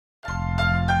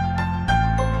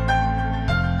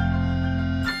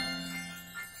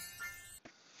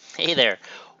Hey there,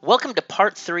 welcome to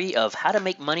part 3 of how to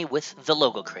make money with the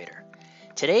Logo Creator.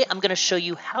 Today I'm going to show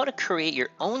you how to create your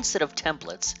own set of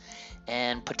templates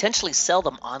and potentially sell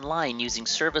them online using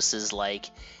services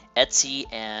like Etsy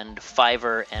and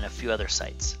Fiverr and a few other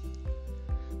sites.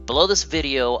 Below this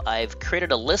video I've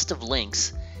created a list of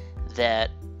links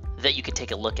that you can take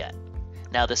a look at.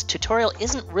 Now this tutorial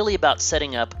isn't really about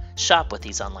setting up shop with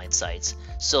these online sites,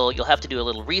 so you'll have to do a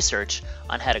little research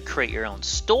on how to create your own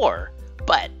store,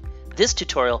 but this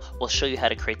tutorial will show you how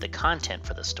to create the content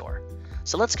for the store.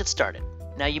 So let's get started.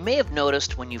 Now you may have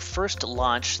noticed when you first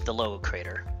launch the Logo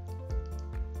Creator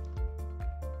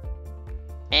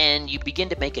and you begin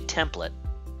to make a template,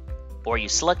 or you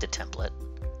select a template,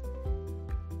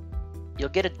 you'll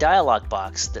get a dialog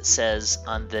box that says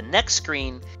on the next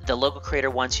screen, the Logo Creator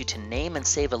wants you to name and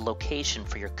save a location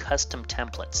for your custom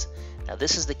templates. Now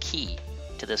this is the key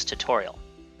to this tutorial.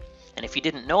 And if you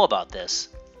didn't know about this,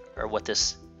 or what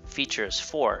this feature is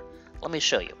for, let me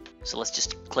show you. So let's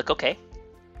just click OK.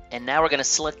 And now we're going to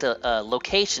select a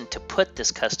location to put this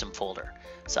custom folder.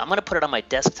 So I'm going to put it on my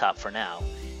desktop for now.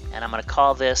 And I'm going to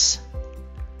call this,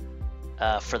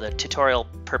 for the tutorial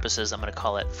purposes, I'm going to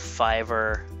call it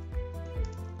Fiverr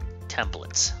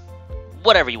Templates.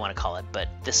 Whatever you want to call it, but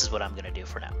this is what I'm going to do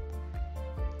for now.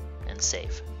 And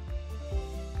save.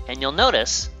 And you'll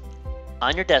notice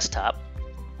on your desktop,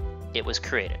 it was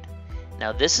created.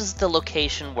 Now this is the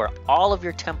location where all of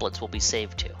your templates will be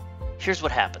saved to. Here's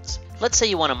what happens. Let's say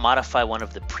you want to modify one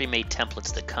of the pre-made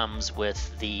templates that comes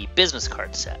with the business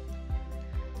card set.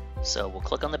 So we'll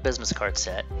click on the business card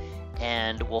set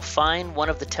and we'll find one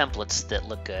of the templates that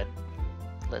look good.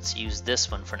 Let's use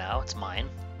this one for now, it's mine.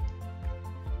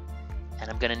 And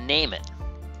I'm going to name it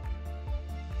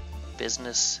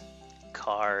Business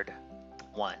Card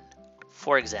 1,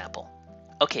 for example.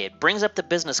 Okay, it brings up the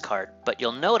business card, but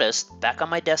you'll notice back on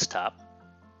my desktop,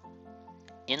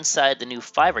 inside the new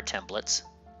Fiverr templates,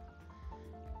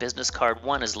 Business Card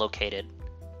 1 is located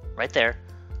right there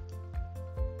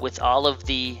with all of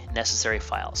the necessary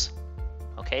files.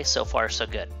 Okay, so far so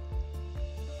good.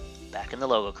 Back in the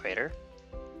Logo Creator.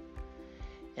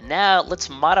 And now let's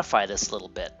modify this a little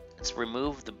bit. Let's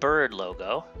remove the bird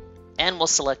logo and we'll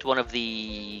select one of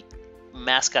the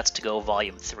Mascots to Go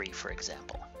Volume 3, for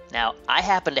example. Now, I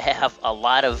happen to have a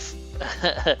lot of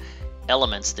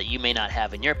elements that you may not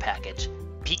have in your package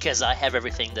because I have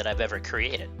everything that I've ever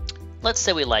created. Let's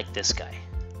say we like this guy.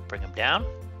 Bring him down,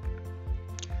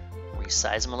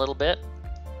 resize him a little bit,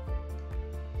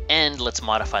 and let's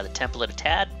modify the template a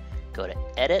tad. Go to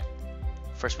Edit.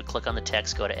 First we click on the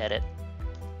text, go to Edit,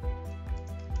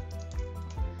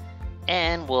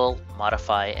 and we'll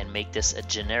modify and make this a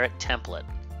generic template.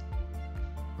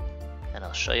 And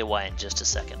I'll show you why in just a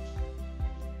second.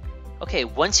 Okay,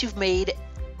 once you've made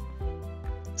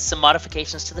some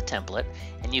modifications to the template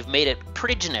and you've made it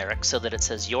pretty generic so that it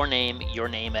says your name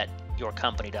at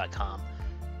yourcompany.com,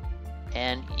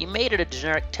 and you made it a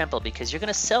generic template because you're going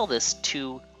to sell this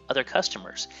to other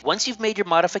customers. Once you've made your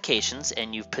modifications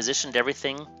and you've positioned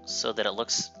everything so that it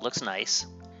looks nice,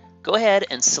 go ahead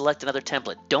and select another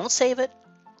template. Don't save it,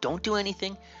 don't do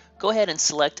anything. Go ahead and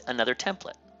select another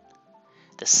template.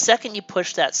 The second you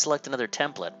push that select another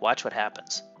template, watch what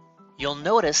happens. You'll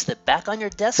notice that back on your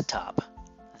desktop,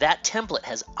 that template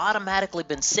has automatically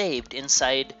been saved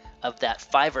inside of that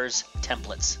Fiverr's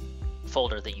templates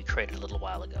folder that you created a little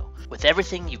while ago with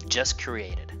everything you've just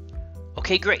created.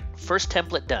 Okay, great. First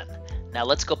template done. Now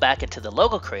let's go back into the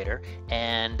Logo Creator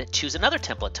and choose another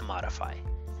template to modify.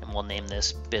 And we'll name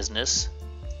this Business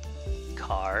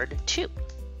Card 2.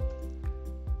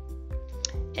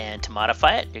 And to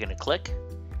modify it, you're going to click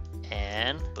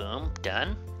and boom,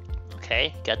 done.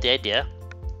 Okay, got the idea.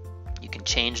 You can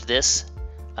change this,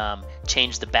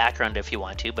 change the background if you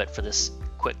want to, but for this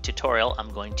quick tutorial,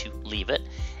 I'm going to leave it.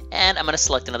 And I'm going to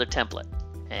select another template.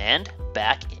 And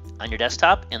back on your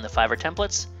desktop in the Fiverr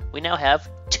templates, we now have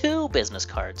 2 business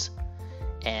cards.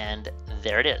 And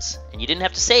there it is. And you didn't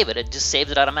have to save it, it just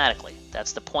saves it automatically.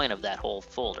 That's the point of that whole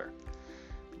folder.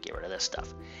 Get rid of this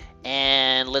stuff.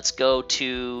 And let's go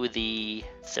to the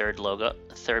third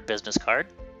business card.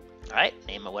 All right,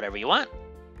 name it whatever you want.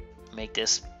 Make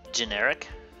this generic.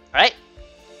 All right.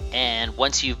 And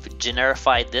once you've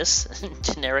generified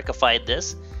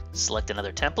this, select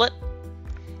another template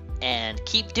and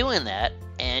keep doing that.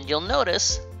 And you'll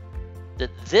notice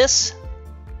that this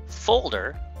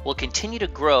folder will continue to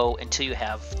grow until you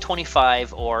have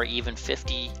 25 or even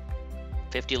 50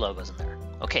 logos in there.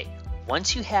 Okay.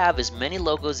 Once you have as many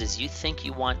logos as you think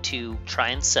you want to try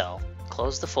and sell,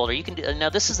 close the folder. You can do, now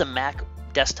this is a Mac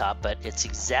desktop, but it's the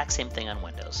exact same thing on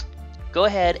Windows. go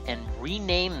ahead and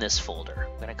rename this folder.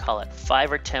 I'm going to call it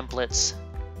Fiverr Templates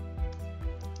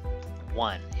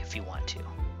 1 if you want to.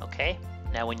 Okay?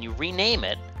 Now when you rename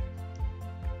it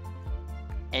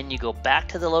and you go back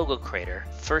to the Logo Creator,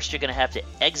 first you're going to have to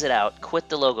exit out, quit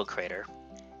the Logo Creator,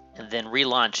 and then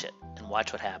relaunch it and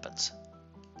watch what happens.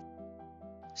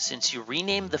 Since you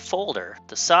renamed the folder,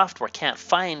 the software can't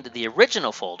find the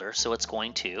original folder, so it's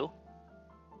going to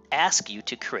ask you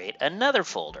to create another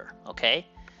folder, okay?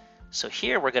 So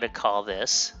here we're going to call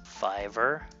this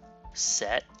Fiverr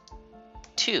Set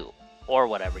 2, or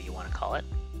whatever you want to call it.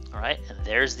 All right, and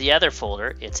there's the other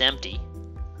folder. It's empty,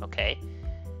 okay?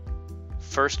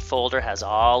 First folder has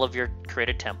all of your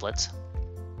created templates.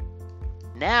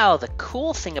 Now, the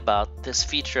cool thing about this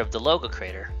feature of the Logo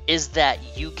Creator is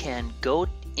that you can go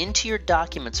into your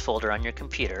Documents folder on your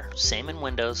computer, same in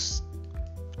Windows.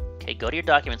 Okay, go to your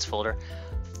Documents folder,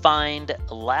 find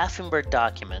Laughingbird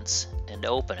Documents and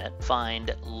open it,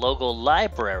 find Logo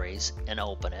Libraries and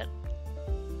open it,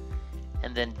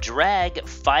 and then drag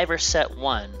Fiverr Set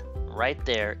 1 right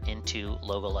there into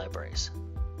Logo Libraries.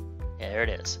 Yeah, there it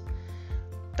is.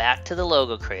 Back to the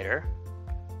Logo Creator,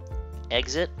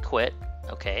 exit, quit,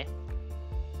 okay.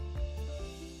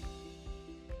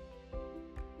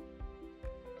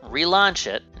 Relaunch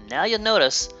it, and now you'll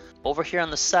notice over here on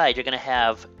the side you're going to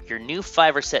have your new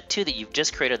Fiverr Set 2 that you've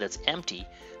just created that's empty,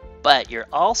 but you're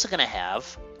also going to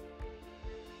have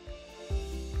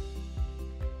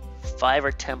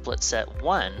Fiverr Template Set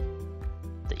 1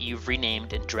 that you've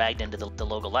renamed and dragged into the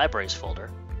Logo Libraries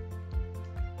folder.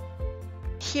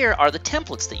 Here are the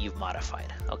templates that you've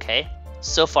modified, okay?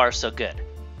 So far, so good.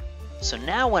 So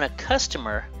now when a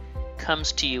customer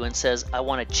comes to you and says, I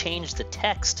want to change the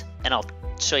text, and I'll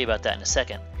show you about that in a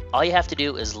second, all you have to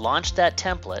do is launch that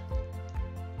template,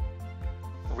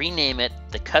 rename it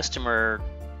the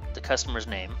customer's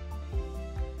name.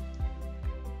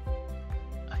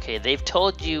 Okay, they've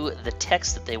told you the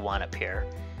text that they want up here.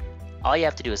 All you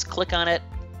have to do is click on it,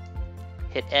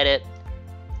 hit edit,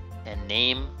 and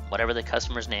name whatever the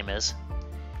customer's name is.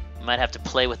 You might have to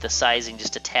play with the sizing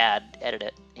just a tad, edit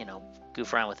it, you know,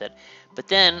 goof around with it. But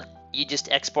then you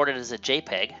just export it as a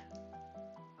JPEG,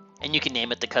 and you can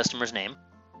name it the customer's name.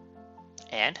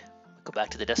 And go back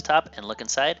to the desktop and look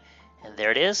inside, and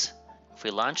there it is. If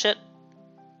we launch it,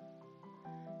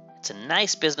 it's a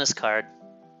nice business card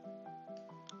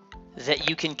that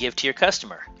you can give to your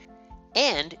customer.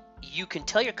 And you can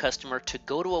tell your customer to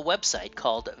go to a website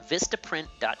called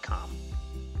vistaprint.com.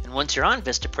 And once you're on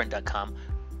vistaprint.com,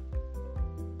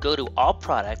 go to All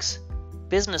Products,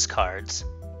 Business Cards,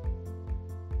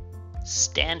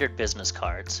 Standard Business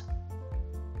Cards,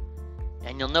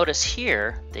 and you'll notice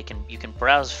here you can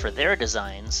browse for their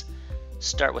designs,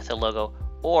 start with a logo,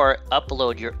 or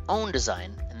upload your own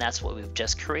design, and that's what we've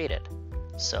just created.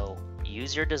 So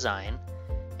use your design,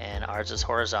 and ours is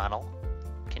horizontal.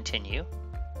 Continue.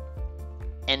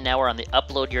 And now we're on the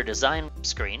Upload Your Design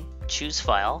screen. Choose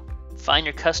File, find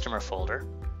your customer folder,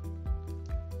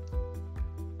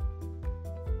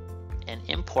 and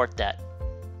import that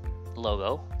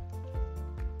logo.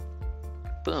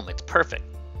 Boom, it's perfect.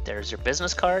 There's your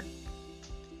business card.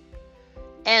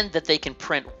 And that they can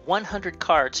print 100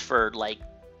 cards for like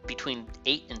between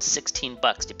 $8 and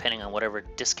 $16 depending on whatever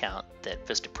discount that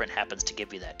Vistaprint happens to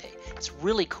give you that day. It's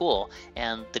really cool,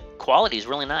 and the quality is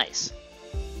really nice.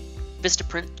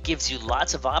 Vistaprint gives you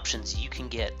lots of options. You can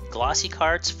get glossy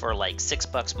cards for like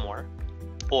 $6 more,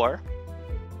 or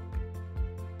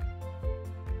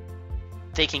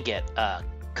they can get a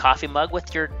coffee mug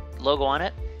with your logo on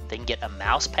it. They can get a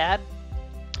mouse pad.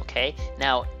 Okay,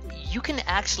 now you can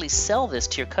actually sell this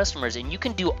to your customers, and you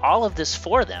can do all of this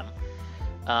for them,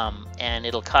 and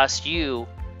it'll cost you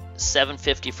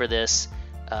 $7.50 for this,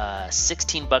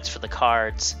 $16 for the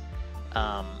cards.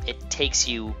 It takes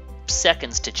you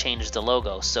seconds to change the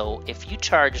logo. So if you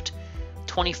charged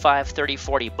 $25,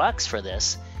 $30, $40 for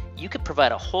this, you could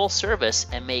provide a whole service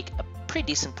and make a pretty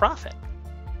decent profit.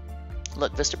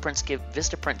 Look,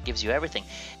 Vistaprint gives you everything.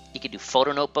 You can do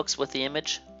photo notebooks with the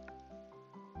image.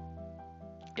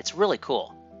 It's really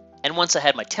cool. And once I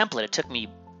had my template, it took me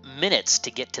minutes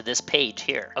to get to this page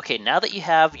here. Okay, now that you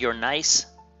have your nice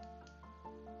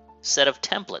set of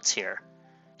templates here,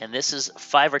 and this is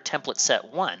Fiverr Template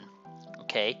Set 1,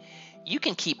 okay, you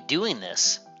can keep doing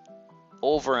this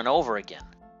over and over again.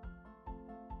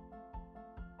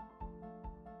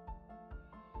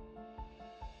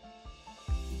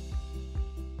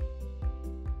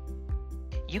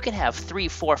 You can have 3,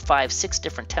 4, 5, 6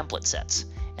 different template sets,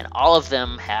 and all of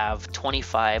them have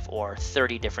 25 or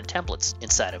 30 different templates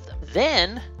inside of them.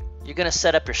 Then you're going to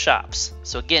set up your shops.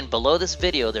 So again, below this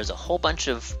video, there's a whole bunch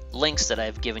of links that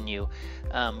I've given you.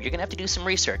 You're going to have to do some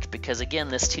research because again,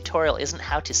 this tutorial isn't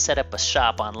how to set up a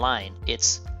shop online.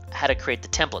 It's how to create the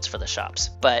templates for the shops.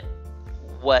 But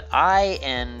what I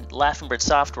and Laughingbird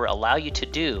software allow you to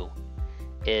do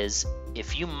is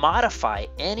if you modify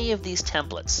any of these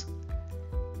templates,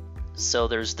 so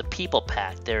there's the people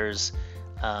pack, there's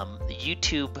the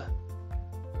YouTube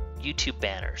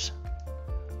banners,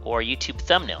 or YouTube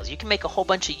thumbnails. You can make a whole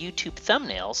bunch of YouTube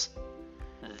thumbnails.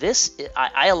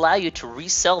 I allow you to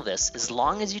resell this as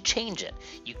long as you change it.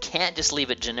 You can't just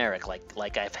leave it generic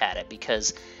like I've had it,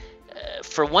 because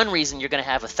for one reason, you're going to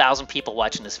have 1,000 people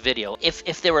watching this video.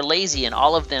 If they were lazy and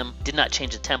all of them did not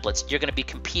change the templates, you're going to be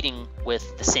competing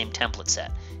with the same template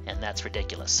set, and that's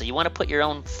ridiculous. So you want to put your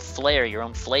own flair, your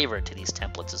own flavor to these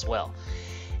templates as well.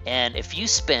 And if you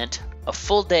spent a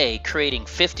full day creating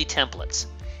 50 templates,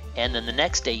 and then the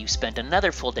next day you spent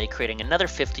another full day creating another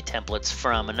 50 templates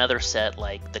from another set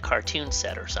like the cartoon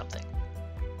set or something,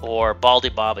 or Baldy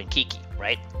Bob and Kiki,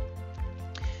 right?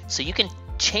 So you can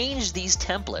change these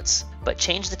templates, but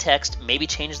change the text, maybe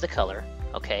change the color,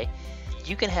 okay?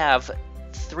 You can have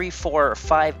 3, 4, or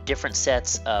 5 different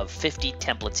sets of 50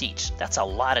 templates each. That's a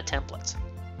lot of templates.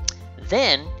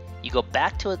 Then you go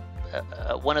back to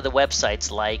one of the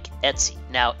websites like Etsy.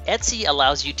 Now, Etsy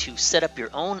allows you to set up your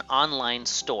own online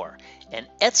store, and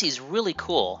Etsy is really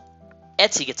cool.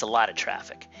 Etsy gets a lot of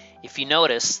traffic. If you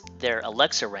notice their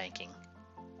Alexa ranking,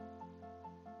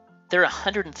 they're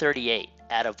 138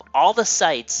 out of all the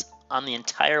sites on the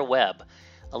entire web.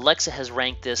 Alexa has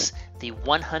ranked this the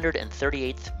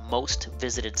 138th most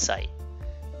visited site.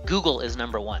 Google is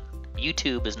number 1.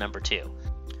 YouTube is number 2.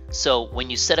 So when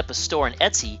you set up a store in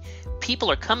Etsy, people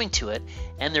are coming to it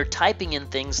and they're typing in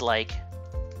things like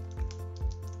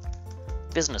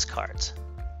business cards.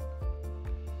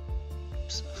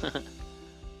 All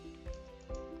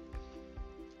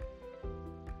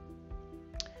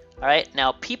right,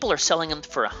 now people are selling them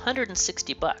for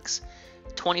 $160,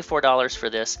 $24 for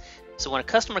this. So when a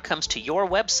customer comes to your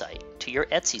website, to your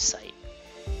Etsy site,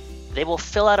 they will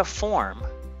fill out a form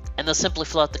and they'll simply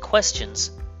fill out the questions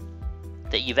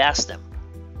that you've asked them.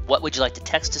 What would you like the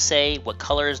text to say? What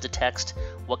color is the text?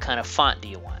 What kind of font do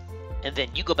you want? And then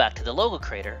you go back to the Logo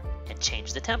Creator and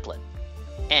change the template.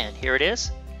 And here it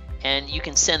is. And you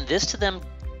can send this to them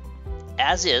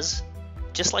as is,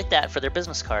 just like that for their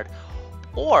business card.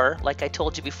 Or, like I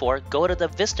told you before, go to the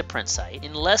Vistaprint site.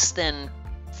 In less than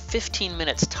 15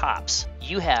 minutes tops,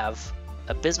 you have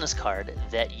a business card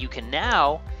that you can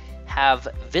now have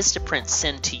Vistaprint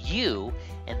send to you,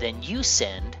 and then you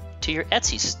send to your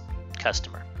Etsy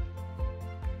customer.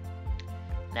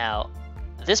 Now,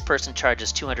 this person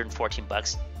charges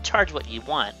 $214. Charge what you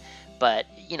want, but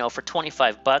you know, for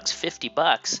 $25,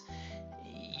 $50,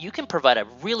 you can provide a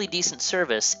really decent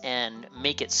service and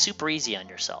make it super easy on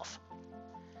yourself.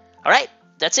 All right,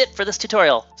 that's it for this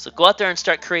tutorial. So go out there and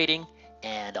start creating,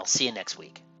 and I'll see you next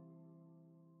week.